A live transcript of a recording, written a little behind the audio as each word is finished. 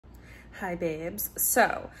Hi babes.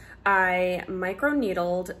 So I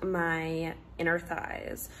microneedled my inner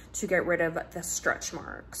thighs to get rid of the stretch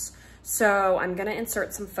marks. So I'm gonna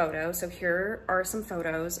insert some photos. So here are some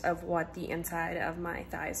photos of what the inside of my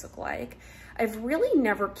thighs look like. I've really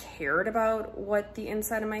never cared about what the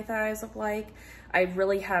inside of my thighs look like. I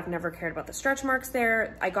really have never cared about the stretch marks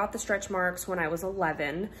there. I got the stretch marks when I was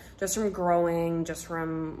 11, just from growing, just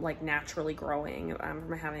from like naturally growing,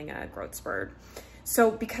 from having a growth spurt.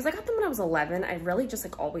 So because I got them when I was 11, I really just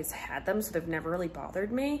like always had them, so they've never really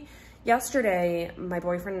bothered me. Yesterday, my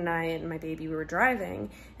boyfriend and I and my baby, we were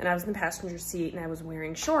driving, and I was in the passenger seat and I was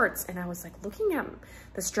wearing shorts, and I was like looking at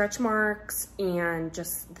the stretch marks and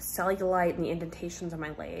just the cellulite and the indentations on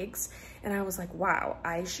my legs. And I was like, wow,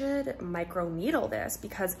 I should microneedle this,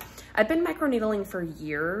 because I've been microneedling for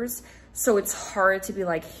years. So it's hard to be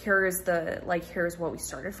like, here's what we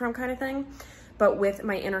started from kind of thing. But with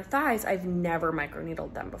my inner thighs, I've never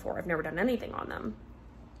microneedled them before. I've never done anything on them.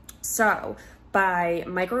 So by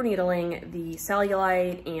microneedling the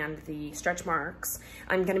cellulite and the stretch marks,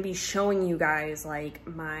 I'm gonna be showing you guys like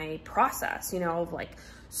my process, you know, of like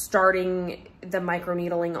starting the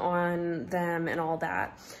microneedling on them and all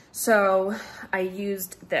that. So I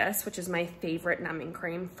used this, which is my favorite numbing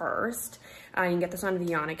cream first. You can get this on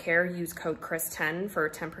Vionicare. Use code Chris10 for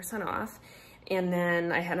 10% off. And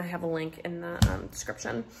then I have a link in the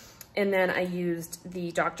description. And then I used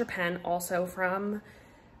the Dr. Pen, also from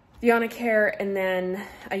Vionicare, and then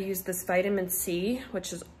I used this vitamin C,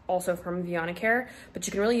 which is also from Vionicare, but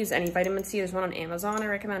you can really use any vitamin C. There's one on Amazon I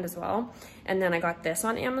recommend as well. And then I got this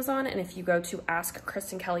on Amazon, and if you go to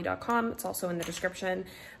askkristenkelly.com, it's also in the description,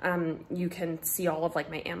 you can see all of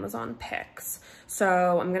like my Amazon picks.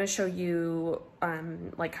 So I'm gonna show you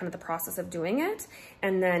like kind of the process of doing it,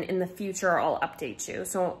 and then in the future I'll update you.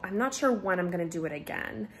 So I'm not sure when I'm gonna do it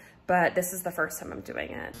again, but this is the first time I'm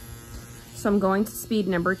doing it. So I'm going to speed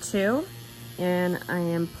number 2, and I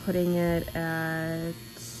am putting it at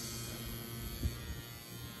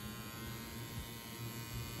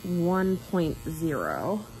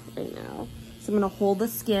 1.0 right now. So I'm gonna hold the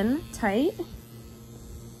skin tight,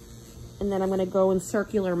 and then I'm gonna go in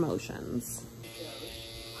circular motions.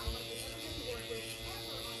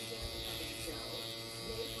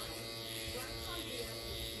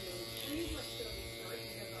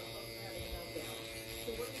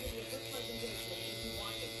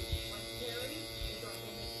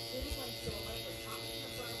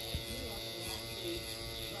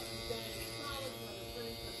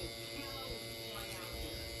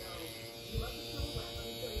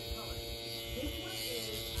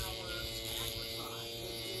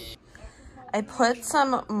 I put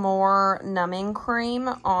some more numbing cream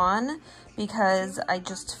on because I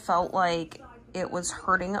just felt like it was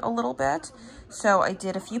hurting a little bit. So I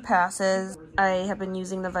did a few passes. I have been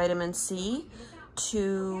using the vitamin C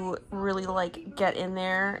to really like get in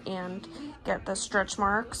there and get the stretch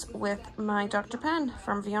marks with my Dr. Pen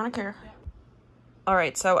from Vionicare. All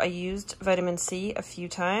right, so I used vitamin C a few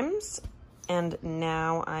times, and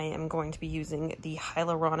now I am going to be using the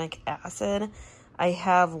hyaluronic acid. I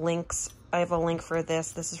have a link for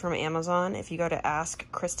this. This is from Amazon. If you go to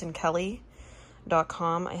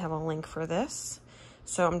askkristenkelly.com, I have a link for this.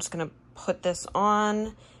 So I'm just gonna put this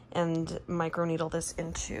on and microneedle this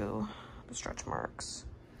into the stretch marks.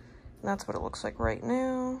 And that's what it looks like right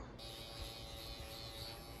now.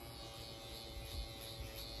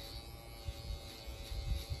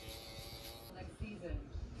 Next season,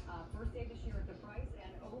 first day this year at the price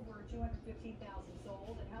and over 215,000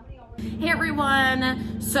 sold. And how many already? Hey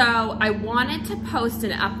everyone, so I wanted to post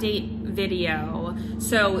an update video.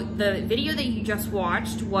 So the video that you just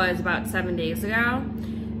watched was about 7 days ago.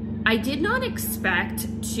 I did not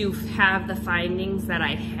expect to have the findings that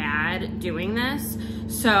I had doing this,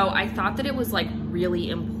 so I thought that it was like really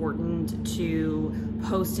important to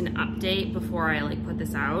post an update before I like put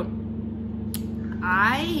this out.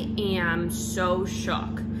 I am so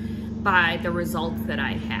shook by the results that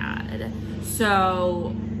I had.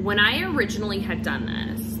 So when I originally had done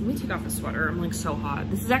this, let me take off the sweater, I'm like so hot.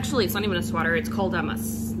 This is actually, it's not even a sweater, it's called a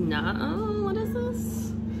snow, what is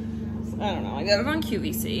this? I don't know, I got it on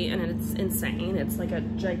QVC and it's insane. It's like a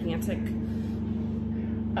gigantic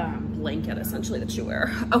blanket essentially that you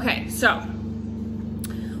wear. Okay, so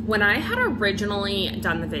when I had originally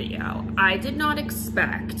done the video, I did not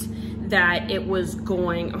expect that it was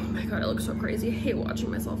going, oh my God, it looks so crazy. I hate watching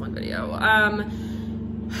myself on video.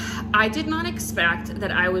 I did not expect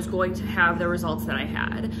that I was going to have the results that I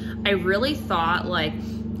had. I really thought like,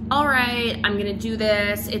 all right, I'm gonna do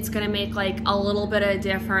this. It's gonna make like a little bit of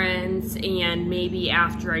difference. And maybe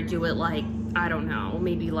after I do it like I don't know,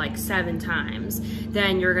 maybe like 7 times,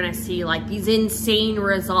 then you're gonna see like these insane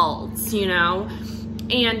results, you know?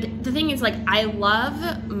 And the thing is, like, I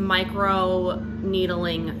love micro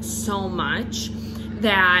needling so much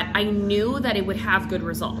that I knew that it would have good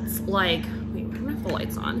results. Like, wait, I don't have the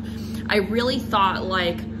lights on. I really thought,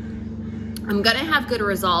 like, I'm gonna have good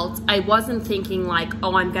results. I wasn't thinking like,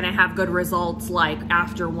 oh, I'm gonna have good results like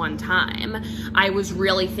after one time. I was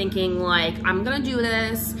really thinking like, I'm gonna do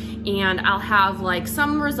this and I'll have like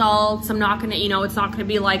some results. I'm not gonna, you know, it's not gonna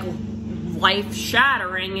be like life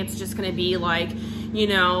shattering. It's just gonna be like, you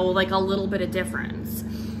know, like a little bit of difference.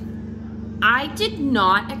 I did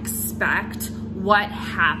not expect what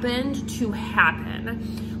happened to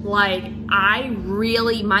happen. Like,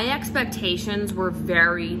 my expectations were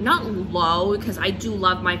very, not low, because I do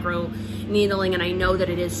love micro needling and I know that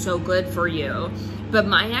it is so good for you, but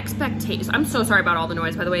my expectations, I'm so sorry about all the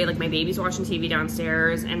noise, by the way, like my baby's watching TV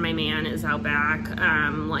downstairs and my man is out back,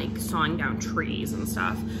 like sawing down trees and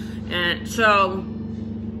stuff. And so,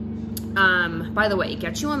 by the way,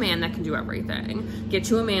 get you a man that can do everything. Get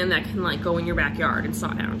you a man that can like go in your backyard and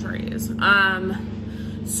saw down trees.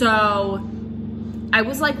 So I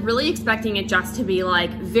was like really expecting it just to be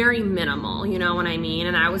like very minimal, you know what I mean?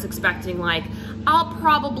 And I was expecting like, I'll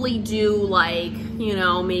probably do like, you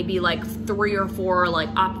know, maybe like 3 or 4 like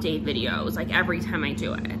update videos like every time I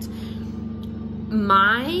do it.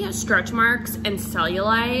 My stretch marks and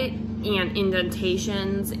cellulite and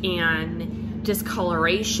indentations and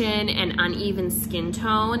discoloration and uneven skin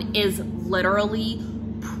tone is literally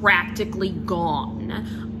practically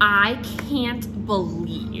gone. I can't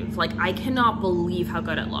believe, like I cannot believe how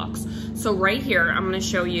good it looks. So right here, I'm gonna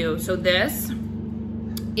show you, so this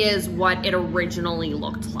is what it originally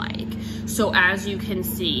looked like. So as you can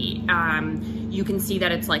see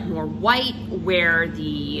that it's like more white where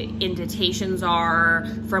the indentations are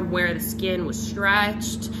from where the skin was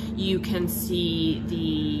stretched. You can see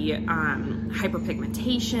the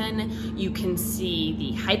hyperpigmentation. You can see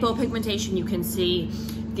the hypopigmentation. You can see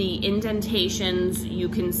the indentations. You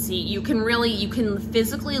can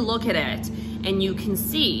physically look at it and you can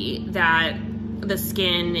see that the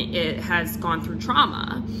skin, it has gone through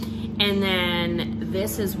trauma. And then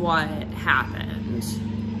this is what happened.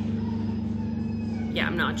 Yeah,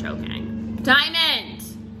 I'm not joking. Diamond!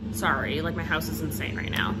 Sorry, like my house is insane right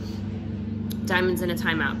now. Diamond's in a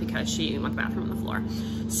timeout because she went to the bathroom on the floor.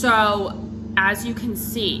 So, as you can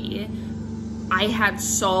see, I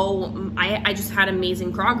just had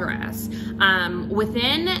amazing progress.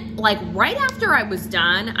 Within, like right after I was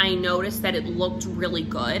done, I noticed that it looked really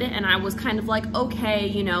good and I was kind of like, okay,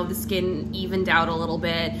 you know, the skin evened out a little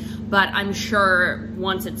bit, but I'm sure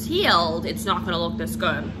once it's healed, it's not gonna look this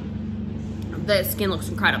good. The skin looks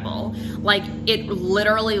incredible. Like it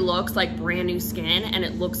literally looks like brand new skin and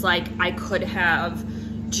it looks like I could have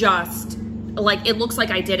just, like it looks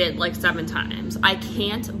like I did it like 7 times. I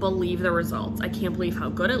can't believe the results. I can't believe how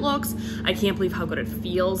good it looks. I can't believe how good it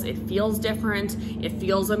feels. It feels different. It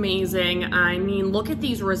feels amazing. I mean, look at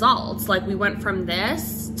these results. Like we went from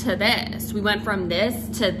this to this. We went from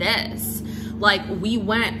this to this. Like we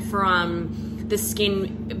went from the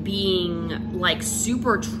skin being like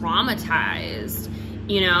super traumatized,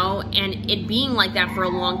 you know, and it being like that for a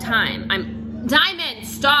long time. Diamond,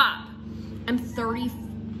 stop. I'm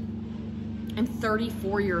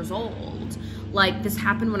 34 years old. Like this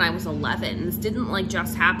happened when I was 11. This didn't like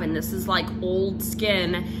just happen. This is like old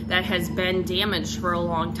skin that has been damaged for a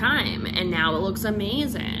long time and now it looks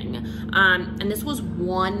amazing. And this was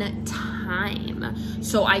one time.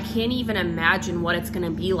 So I can't even imagine what it's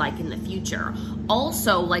gonna be like in the future.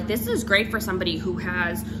 Also, like this is great for somebody who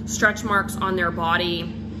has stretch marks on their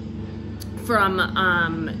body from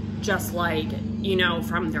just like, you know,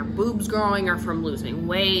 from their boobs growing or from losing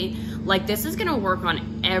weight. Like this is gonna work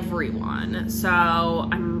on everyone. So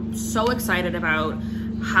I'm so excited about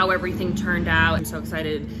how everything turned out. I'm so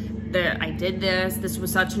excited that I did this. This was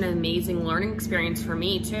such an amazing learning experience for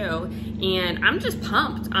me too. And I'm just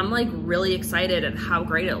pumped. I'm like really excited at how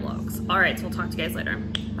great it looks. All right, so we'll talk to you guys later.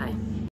 Bye.